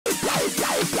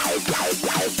Hello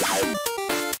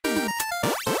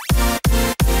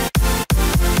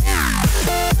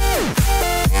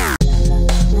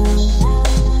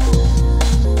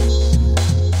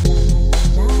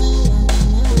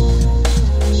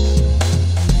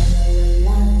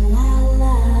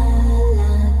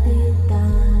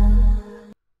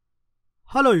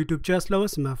YouTube chess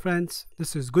lovers, my friends,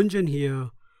 this is Gunjan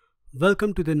here.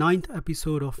 Welcome to the 9th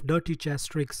episode of Dirty Chess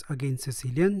Tricks against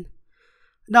Sicilian.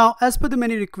 Now, as per the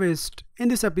many requests, in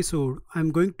this episode I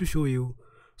am going to show you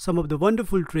some of the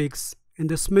wonderful tricks in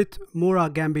the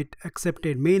Smith-Morra Gambit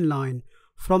accepted mainline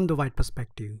from the white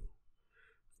perspective.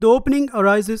 The opening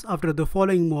arises after the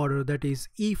following order, that is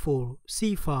e4,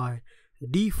 c5,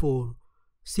 d4,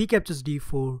 c captures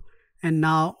d4, and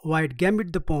now white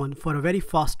gambit the pawn for a very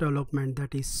fast development,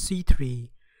 that is c3.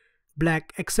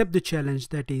 Black accept the challenge,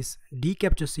 that is d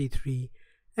captures c3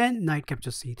 and knight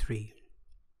captures c3.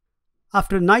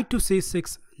 After knight to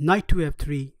c6, knight to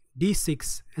f3,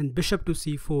 d6 and bishop to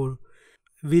c4,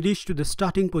 we reach to the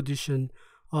starting position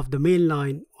of the main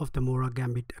line of the Morra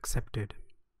Gambit accepted.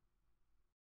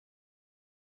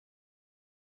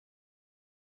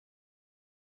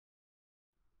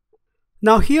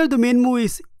 Now here the main move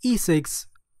is e6,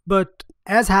 but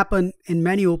as happened in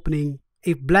many opening,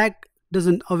 if black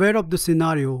doesn't aware of the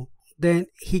scenario, then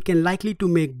he can likely to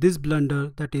make this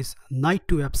blunder, that is knight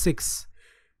to f6,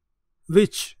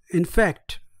 which in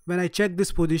fact when I checked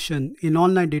this position in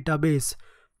online database,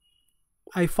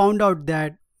 I found out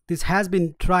that this has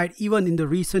been tried even in the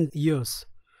recent years.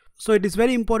 So it is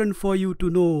very important for you to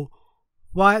know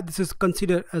why this is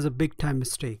considered as a big time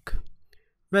mistake.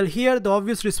 Well, here the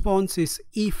obvious response is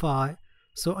e5,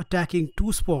 so attacking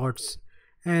two spots,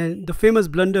 and the famous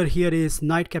blunder here is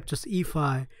knight captures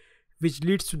e5, which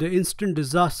leads to the instant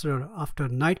disaster after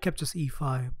knight captures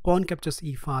e5, pawn captures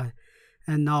e5,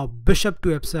 and now bishop to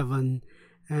f7,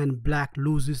 and black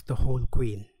loses the whole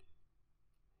queen.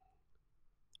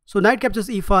 So knight captures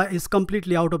e5 is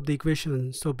completely out of the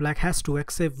equation, so black has to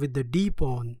accept with the d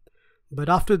pawn, but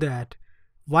after that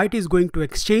white is going to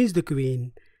exchange the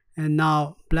queen, and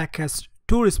now black has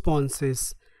two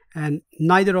responses and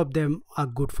neither of them are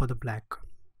good for the black.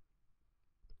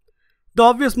 The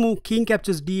obvious move king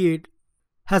captures d8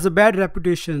 has a bad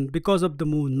reputation because of the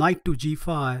move knight to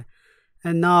g5,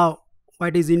 and now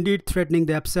white is indeed threatening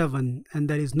the f7 and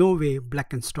there is no way black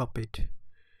can stop it.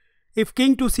 If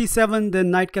king to c7,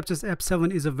 then knight captures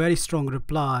f7 is a very strong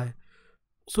reply.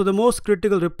 So the most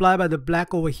critical reply by the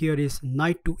black over here is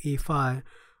knight to a5,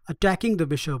 attacking the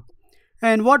bishop.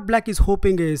 And what black is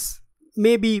hoping is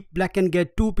maybe black can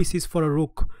get two pieces for a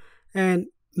rook and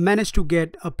manage to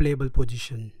get a playable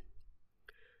position.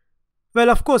 Well,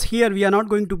 of course here we are not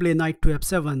going to play knight to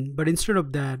f7, but instead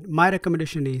of that my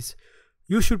recommendation is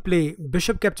you should play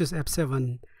bishop captures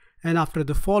f7, and after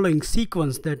the following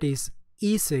sequence, that is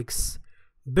e6,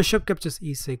 bishop captures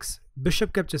e6,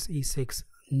 bishop captures e6,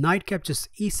 knight captures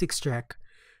e6 check,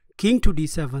 king to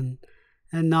d7,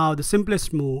 and now the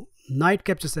simplest move knight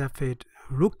captures f8,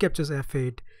 rook captures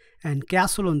f8 and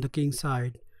castle on the king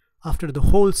side. After the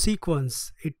whole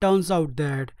sequence, it turns out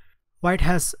that white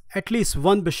has at least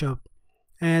one bishop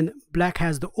and black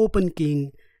has the open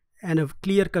king and a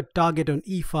clear-cut target on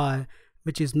e5,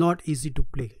 which is not easy to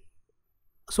play.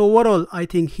 So overall, I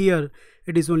think here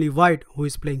it is only white who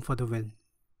is playing for the win.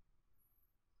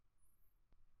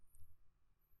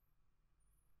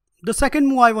 The second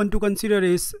move I want to consider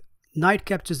is knight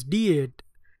captures d8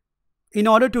 in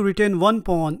order to retain one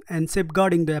pawn and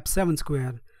safeguarding the f7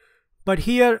 square. But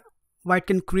here white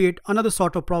can create another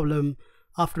sort of problem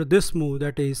after this move,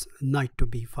 that is knight to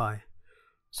b5.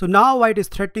 So now white is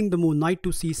threatening the move knight to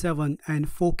c7 and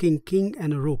forking king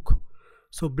and a rook.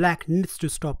 So black needs to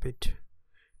stop it.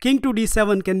 King to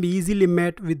d7 can be easily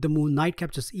met with the move knight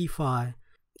captures e5.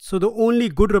 So the only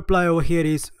good reply over here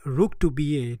is rook to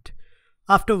b8.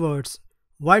 Afterwards,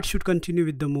 white should continue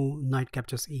with the move knight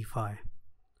captures e5.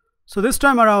 So this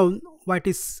time around, white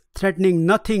is threatening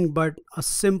nothing but a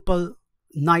simple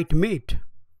knight mate.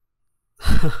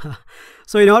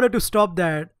 So in order to stop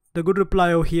that, the good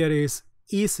reply over here is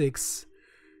e6.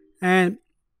 And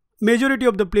majority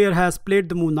of the player has played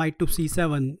the move knight to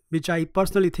c7, which I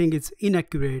personally think is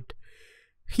inaccurate.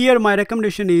 Here my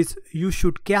recommendation is you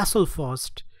should castle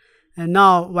first. And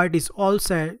now white is all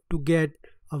set to get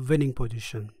a winning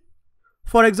position.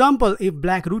 For example, if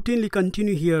black routinely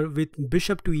continue here with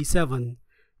bishop to e7,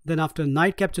 then after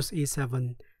knight captures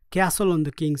a7, castle on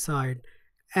the king side,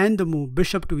 and the move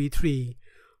bishop to e3,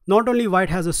 not only white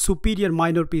has a superior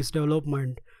minor piece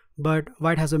development, but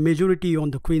white has a majority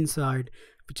on the queen side,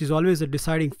 which is always a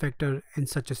deciding factor in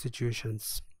such a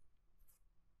situations.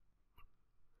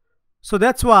 So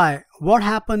that's why what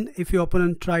happened if your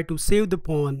opponent tried to save the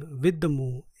pawn with the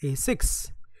move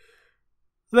a6?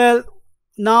 Well,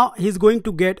 now he's going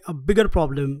to get a bigger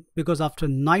problem, because after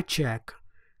knight check,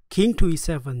 king to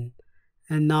e7,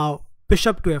 and now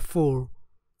bishop to f4,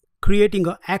 creating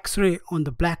a x-ray on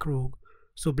the black rook.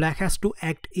 So black has to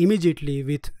act immediately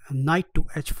with knight to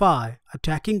h5,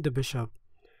 attacking the bishop.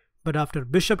 But after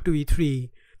bishop to e3,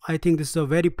 I think this is a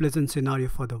very pleasant scenario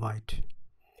for the white.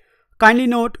 Kindly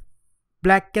note,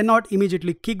 black cannot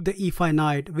immediately kick the e5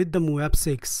 knight with the move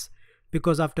f6,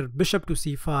 because after bishop to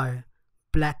c5,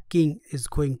 black king is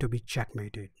going to be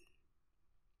checkmated.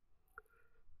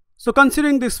 So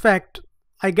considering this fact,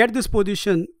 I get this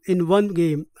position in one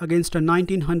game against a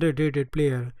 1900 rated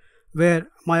player, where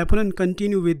my opponent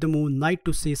continue with the move knight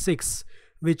to c6,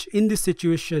 which in this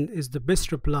situation is the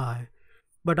best reply.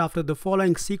 But after the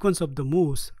following sequence of the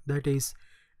moves, that is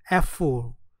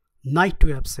f4, knight to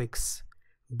f6,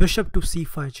 bishop to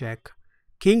c5 check,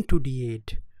 king to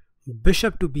d8,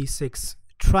 bishop to b6,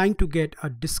 trying to get a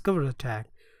discover attack.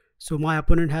 So my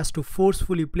opponent has to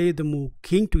forcefully play the move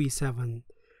king to e7.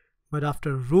 But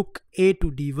after rook a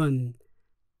to d1,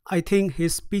 I think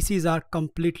his pieces are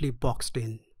completely boxed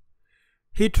in.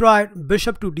 He tried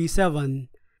bishop to d7,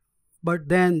 but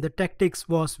then the tactics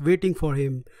was waiting for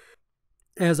him,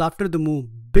 as after the move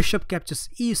bishop captures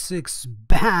e6,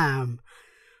 bam,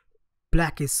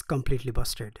 black is completely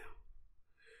busted.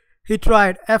 He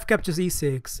tried f captures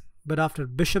e6, but after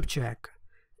bishop check,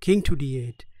 king to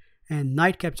d8, and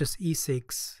knight captures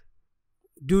e6,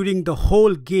 during the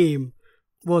whole game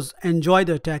was enjoy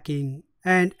the attacking,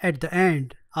 and at the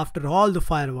end, after all the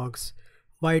fireworks,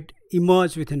 white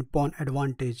emerged with a pawn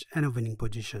advantage and a winning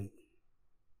position.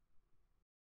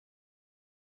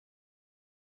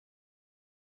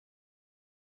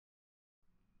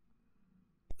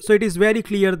 So it is very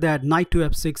clear that knight to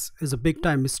f6 is a big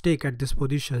time mistake at this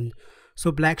position.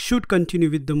 So black should continue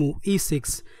with the move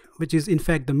e6, which is in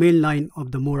fact the main line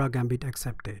of the Morra Gambit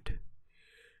accepted.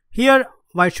 Here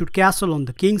white should castle on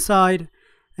the king side,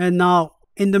 and now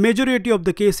in the majority of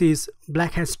the cases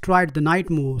black has tried the knight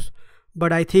moves,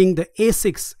 but I think the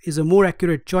a6 is a more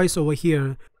accurate choice over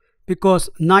here,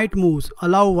 because knight moves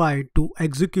allow white to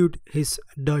execute his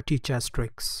dirty chess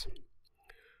tricks.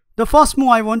 The first move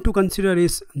I want to consider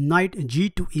is knight g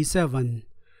to e7.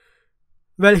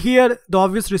 Well, here the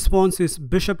obvious response is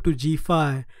bishop to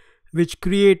g5, which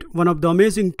create one of the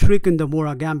amazing trick in the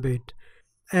Morra Gambit,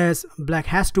 as black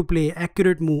has to play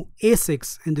accurate move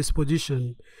a6 in this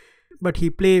position, but he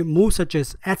play moves such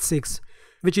as h6,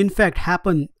 which in fact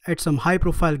happen at some high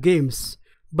profile games,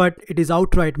 but it is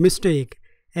outright mistake,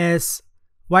 as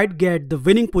white get the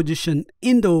winning position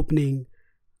in the opening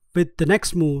with the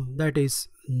next move, that is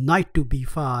knight to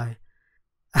b5.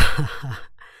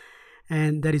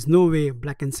 And there is no way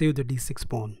black can save the d6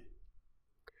 pawn.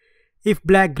 If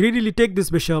black greedily take this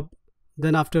bishop,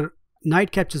 then after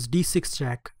knight captures d6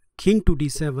 check, king to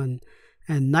d7,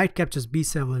 and knight captures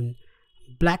b7,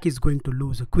 black is going to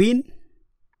lose a queen.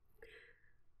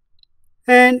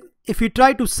 And if you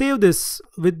try to save this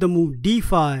with the move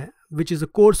d5, which is a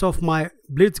course of my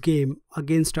blitz game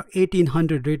against a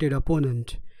 1800 rated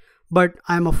opponent, but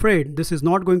I am afraid this is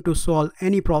not going to solve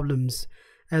any problems,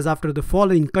 as after the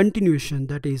following continuation,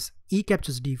 that is e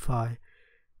captures d5,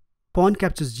 pawn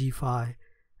captures g5,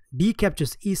 d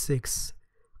captures e6.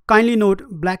 Kindly note,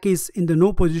 black is in the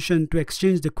no position to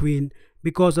exchange the queen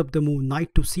because of the move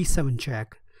knight to c7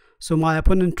 check. So my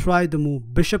opponent tried the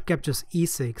move bishop captures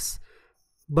e6,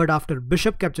 but after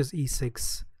bishop captures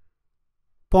e6,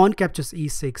 pawn captures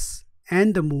e6,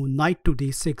 and the move knight to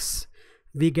d6,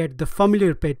 we get the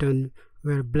familiar pattern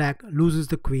where black loses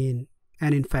the queen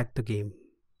and in fact the game.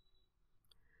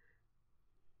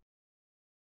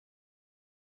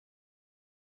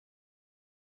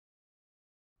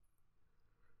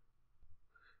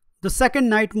 The second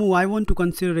knight move I want to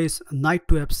consider is knight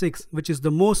to f6, which is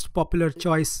the most popular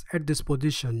choice at this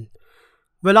position.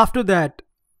 Well, after that,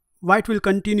 white will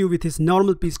continue with his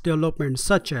normal piece development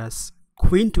such as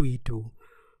queen to e2,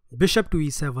 bishop to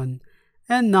e7,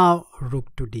 and now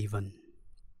rook to d1.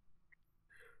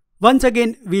 Once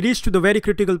again, we reach to the very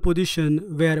critical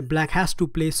position where black has to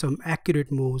play some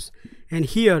accurate moves, and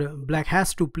here black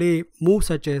has to play moves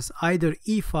such as either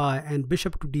e5 and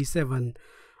bishop to d7.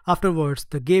 Afterwards,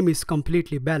 the game is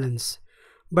completely balanced.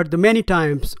 But the many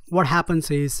times what happens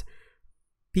is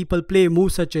people play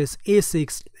moves such as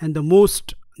a6, and the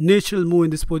most natural move in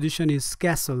this position is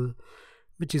castle,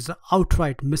 which is an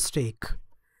outright mistake.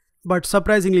 But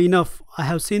surprisingly enough, I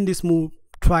have seen this move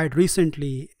tried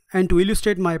recently, and to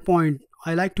illustrate my point,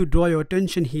 I like to draw your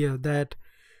attention here that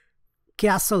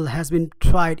castle has been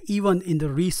tried even in the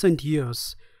recent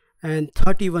years, and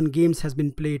 31 games has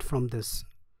been played from this.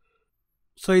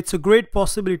 So it's a great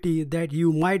possibility that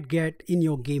you might get in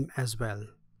your game as well.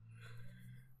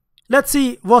 Let's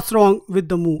see what's wrong with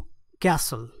the move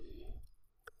castle.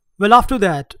 Well, after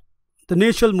that, the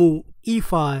natural move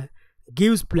e5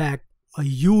 gives black a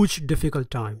huge difficult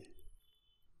time.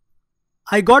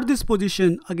 I got this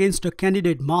position against a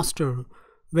candidate master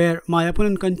where my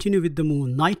opponent continued with the move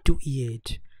knight to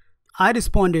e8. I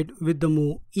responded with the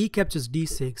move e captures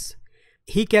d6.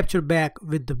 He captured back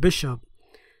with the bishop,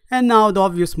 and now the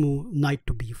obvious move knight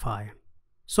to b5.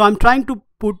 So I'm trying to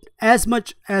put as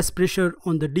much as pressure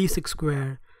on the d6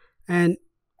 square, and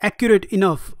accurate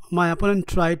enough, my opponent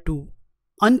tried to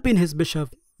unpin his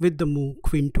bishop with the move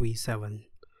queen to e7.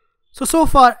 So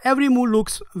far every move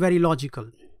looks very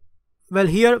logical. Well,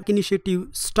 here initiative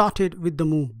started with the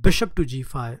move bishop to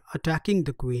g5 attacking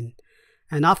the queen,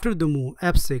 and after the move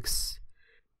f6,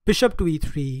 bishop to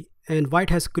e3, and white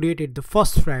has created the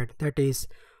first threat, that is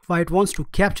white wants to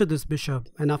capture this bishop,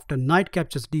 and after knight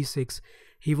captures d6,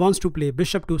 he wants to play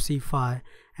bishop to c5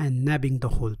 and nabbing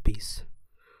the whole piece.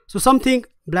 So something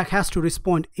black has to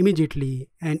respond immediately,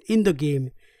 and in the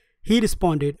game he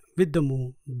responded with the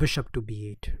move bishop to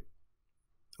b8.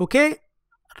 Okay,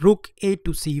 rook a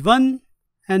to c1,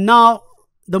 and now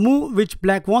the move which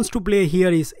black wants to play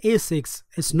here is a6.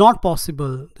 It's not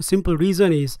possible. The simple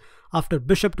reason is after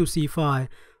bishop to c5,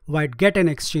 white get an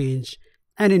exchange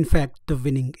and in fact the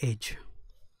winning edge.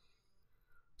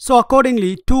 So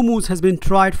accordingly, two moves has been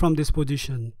tried from this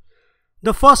position.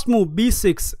 The first move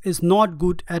b6 is not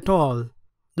good at all.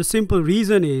 The simple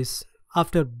reason is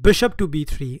after bishop to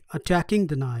b3 attacking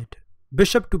the knight,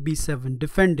 bishop to b7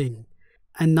 defending,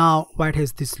 and now white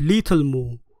has this lethal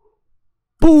move.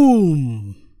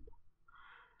 Boom!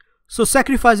 So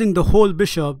sacrificing the whole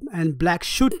bishop, and black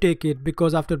should take it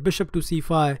because after bishop to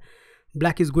c5,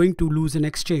 black is going to lose an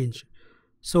exchange.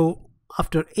 So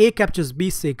after a captures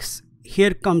b6,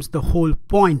 here comes the whole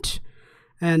point,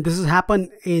 and this has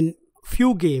happened in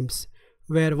few games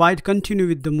where white continue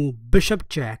with the move bishop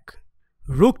check,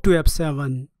 rook to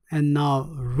f7, and now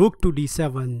rook to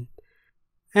d7,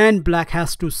 and black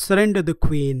has to surrender the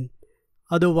queen,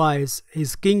 otherwise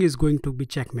his king is going to be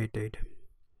checkmated.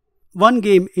 One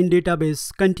game in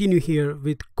database continue here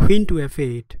with queen to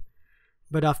f8,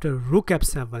 but after rook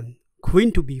f7,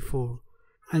 queen to b4,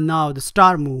 and now the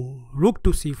star move rook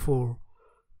to c4,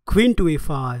 queen to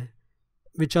a5,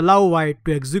 which allow white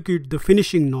to execute the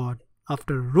finishing knot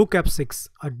after rook f6,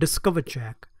 a discover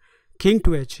check, king to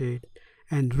h8,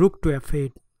 and rook to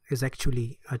f8 is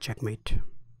actually a checkmate.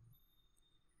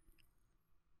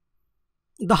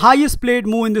 The highest played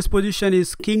move in this position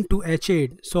is king to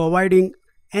h8, so avoiding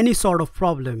any sort of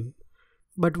problem,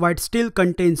 but white still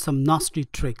contains some nasty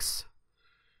tricks.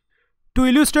 To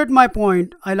illustrate my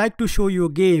point, I like to show you a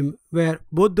game where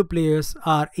both the players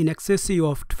are in excess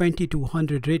of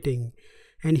 2200 rating,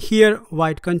 and here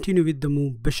white continue with the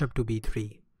move bishop to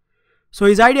b3. So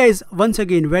his idea is once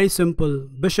again very simple,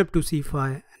 bishop to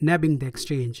c5, nabbing the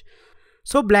exchange.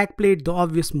 So black played the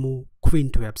obvious move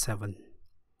queen to f7.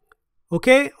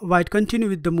 Okay, white continue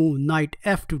with the move knight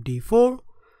f to d4.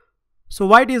 So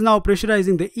white is now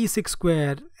pressurizing the e6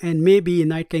 square, and maybe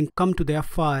knight can come to the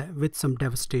f5 with some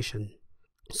devastation.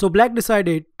 So black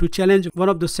decided to challenge one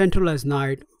of the centralized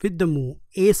knight with the move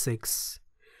a6.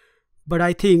 But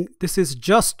I think this is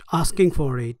just asking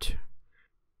for it.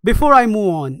 Before I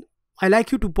move on, I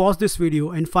like you to pause this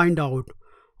video and find out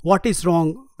what is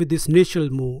wrong with this natural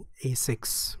move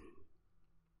a6.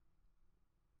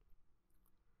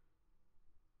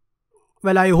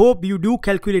 Well, I hope you do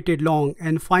calculate it long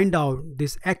and find out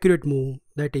this accurate move,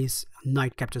 that is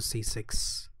knight captures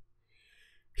c6.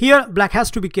 Here black has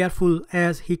to be careful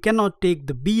as he cannot take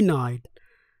the b knight,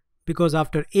 because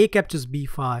after a captures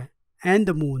b5 and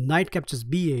the move knight captures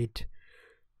b8,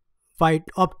 white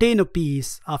obtain a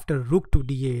piece after rook to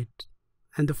d8,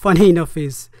 and the funny enough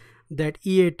is that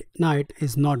e8 knight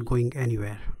is not going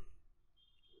anywhere.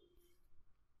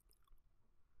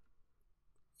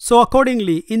 So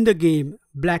accordingly, in the game,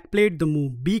 black played the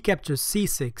move b captures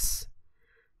c6,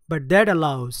 but that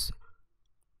allows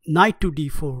knight to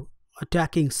d4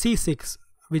 attacking c6,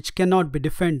 which cannot be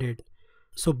defended.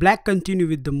 So black continue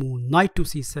with the move knight to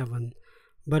c7,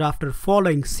 but after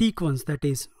following sequence, that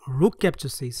is rook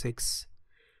captures c6,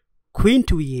 queen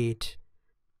to e8,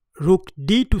 rook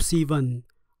d to c1,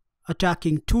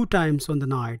 attacking 2 times on the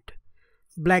knight,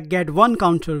 black get one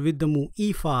counter with the move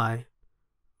e5,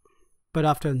 but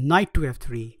after knight to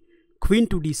f3, queen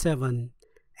to d7,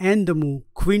 and the move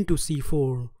queen to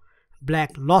c4,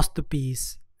 black lost the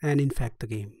piece and in fact the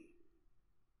game.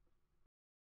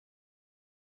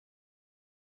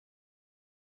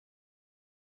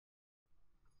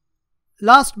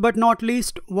 Last but not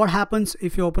least, what happens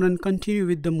if your opponent continue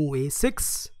with the move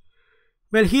a6?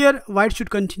 Well, here white should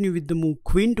continue with the move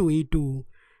queen to e2,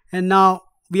 and now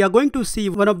we are going to see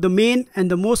one of the main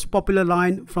and the most popular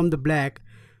line from the black,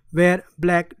 where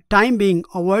black time being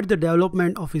avoid the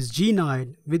development of his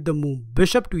g9 with the move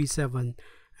bishop to e7,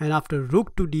 and after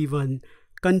rook to d1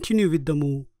 continue with the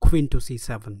move queen to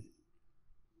c7.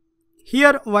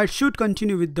 Here white should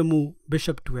continue with the move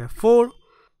bishop to f4,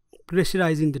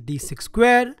 pressurizing the d6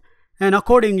 square, and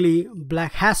accordingly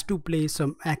black has to play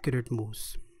some accurate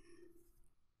moves.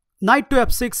 Knight to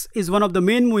f6 is one of the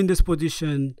main moves in this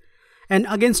position, and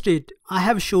against it I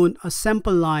have shown a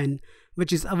sample line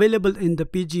which is available in the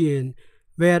PGN,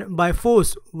 where by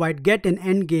force white get an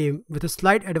endgame with a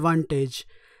slight advantage,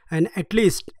 and at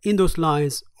least in those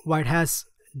lines white has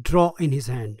draw in his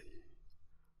hand.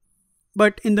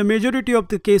 But in the majority of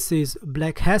the cases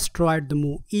black has tried the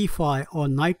move e5 or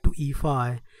knight to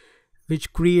e5,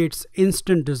 which creates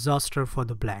instant disaster for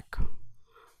the black.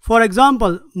 For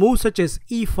example, moves such as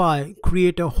e5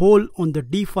 create a hole on the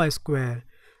d5 square,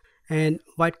 and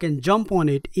white can jump on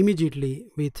it immediately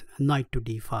with knight to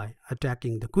d5,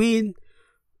 attacking the queen,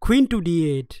 queen to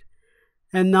d8,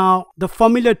 and now the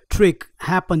familiar trick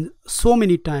happens so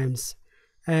many times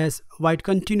as white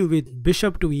continue with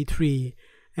bishop to e3,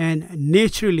 and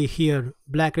naturally here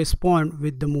black respond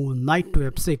with the move knight to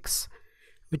f6,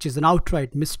 which is an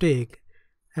outright mistake,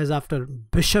 as after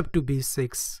bishop to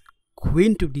b6,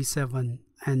 queen to d7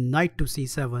 and knight to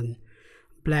c7,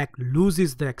 black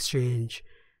loses the exchange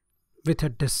with a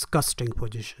disgusting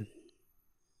position.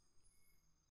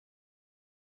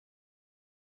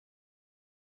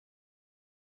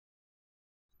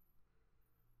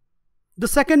 The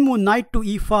second move knight to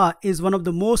e5 is one of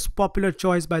the most popular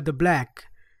choice by the black,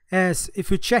 as if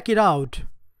you check it out,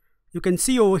 you can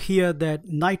see over here that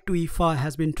knight to e5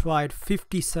 has been tried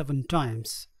 57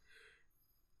 times.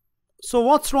 So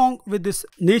what's wrong with this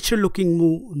nature looking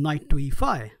move knight to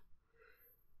e5?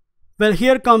 Well,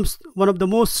 here comes one of the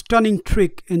most stunning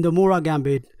trick in the Morra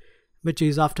Gambit, which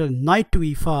is after knight to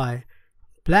e5,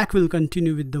 black will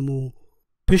continue with the move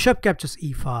bishop captures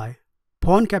e5,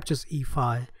 pawn captures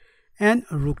e5, and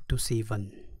rook to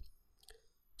c1.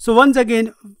 So once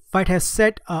again white has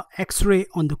set a X-ray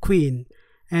on the queen,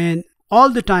 and all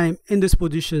the time in this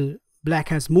position black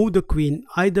has moved the queen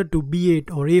either to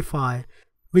b8 or a5,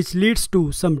 which leads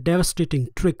to some devastating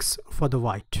tricks for the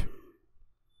white.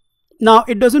 Now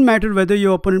it doesn't matter whether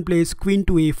your opponent plays queen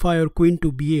to a5 or queen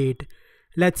to b8.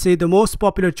 Let's say the most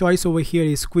popular choice over here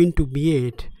is queen to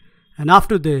b8, and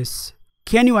after this,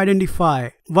 can you identify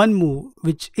one move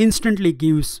which instantly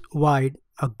gives white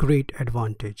a great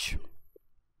advantage?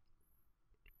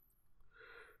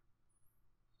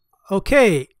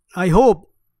 Okay, I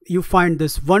hope you find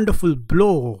this wonderful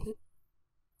blow.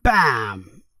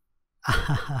 Bam!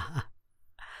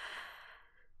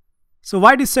 So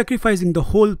white is sacrificing the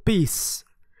whole piece,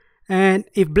 and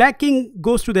if black king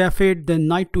goes to the f8, then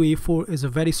knight to a4 is a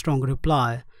very strong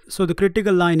reply. So the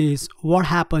critical line is, what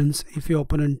happens if your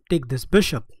opponent take this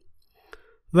bishop?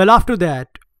 Well, after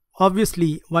that,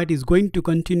 obviously white is going to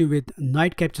continue with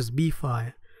knight captures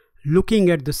b5, looking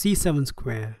at the c7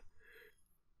 square.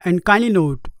 And kindly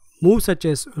note, moves such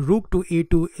as rook to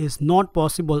a2 is not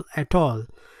possible at all,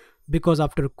 because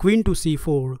after queen to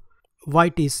c4,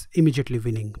 white is immediately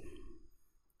winning.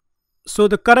 So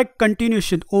the correct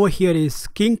continuation over here is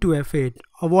king to f8,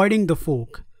 avoiding the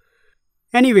fork.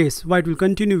 Anyways, white will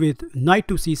continue with knight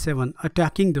to c7,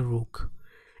 attacking the rook,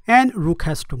 and rook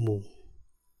has to move.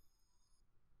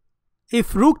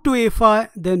 If rook to a5,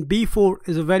 then b4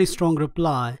 is a very strong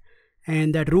reply,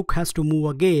 and that rook has to move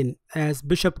again, as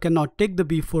bishop cannot take the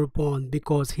b4 pawn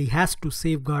because he has to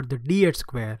safeguard the d8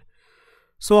 square.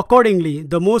 So accordingly,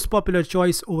 the most popular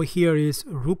choice over here is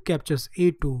rook captures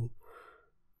a2,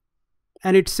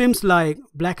 and it seems like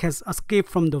black has escaped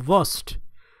from the worst.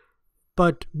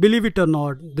 But believe it or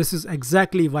not, this is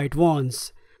exactly white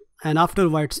wants, and after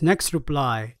white's next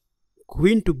reply,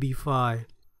 queen to b5,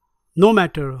 no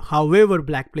matter however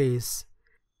black plays,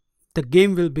 the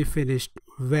game will be finished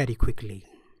very quickly.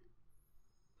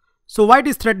 So white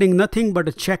is threatening nothing but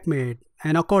a checkmate,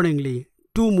 and accordingly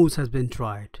two moves has been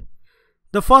tried.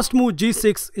 The first move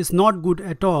g6 is not good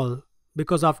at all,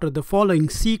 because after the following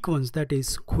sequence, that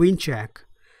is queen check,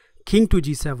 king to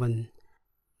g7,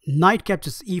 knight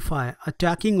captures e5,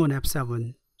 attacking on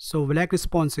f7, so black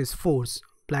response is force.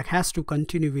 Black has to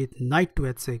continue with knight to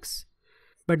h6.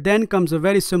 But then comes a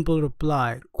very simple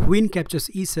reply, queen captures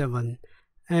e7,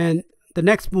 and the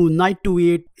next move knight to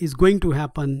e8 is going to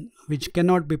happen, which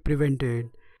cannot be prevented.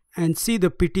 And see the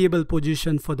pitiable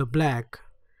position for the black.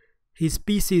 His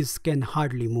pieces can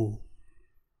hardly move.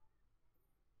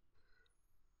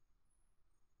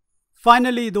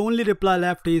 Finally, the only reply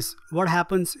left is what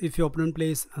happens if your opponent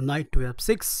plays a knight to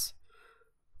f6.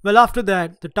 Well, after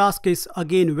that, the task is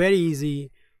again very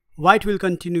easy. White will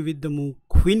continue with the move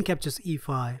queen captures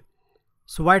e5.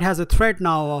 So white has a threat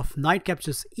now of knight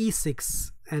captures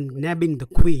e6 and nabbing the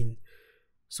queen.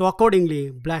 So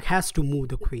accordingly, black has to move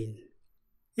the queen.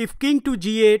 If king to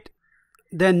g8,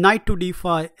 then knight to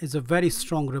d5 is a very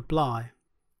strong reply.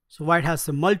 So white has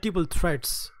multiple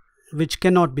threats which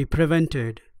cannot be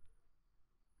prevented.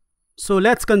 So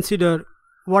let's consider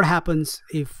what happens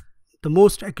if the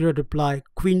most accurate reply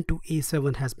queen to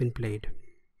a7 has been played.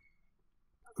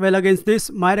 Well, against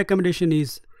this, my recommendation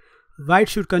is white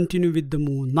should continue with the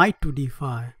move knight to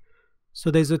d5. So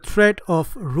there is a threat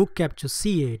of rook captures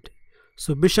c8.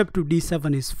 So bishop to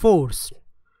d7 is forced.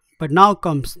 But now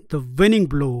comes the winning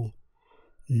blow.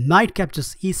 Knight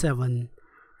captures e7,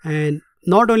 and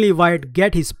not only white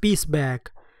get his piece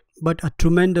back, but a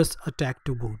tremendous attack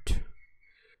to boot.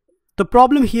 The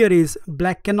problem here is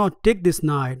black cannot take this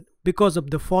knight because of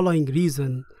the following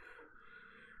reason.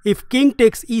 If king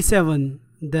takes e7,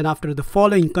 then after the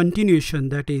following continuation,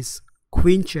 that is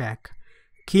queen check,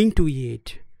 king to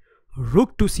e8,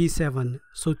 rook to c7,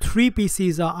 so three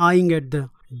pieces are eyeing at the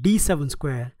d7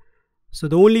 square. So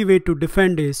the only way to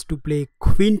defend is to play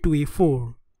queen to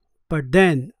e4. But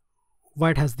then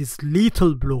white has this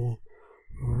lethal blow,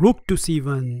 rook to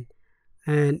c1,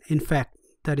 and in fact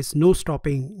there is no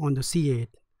stopping on the c8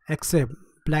 except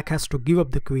black has to give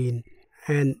up the queen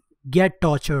and get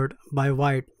tortured by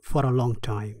white for a long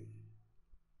time.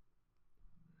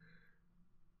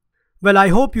 Well, I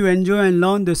hope you enjoy and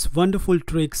learn these wonderful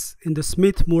tricks in the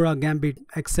Smith-Morra Gambit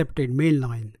accepted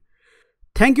mainline.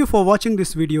 Thank you for watching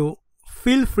this video.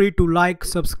 Feel free to like,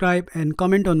 subscribe and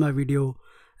comment on my video,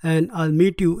 and I'll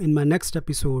meet you in my next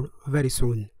episode very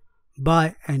soon.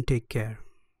 Bye and take care.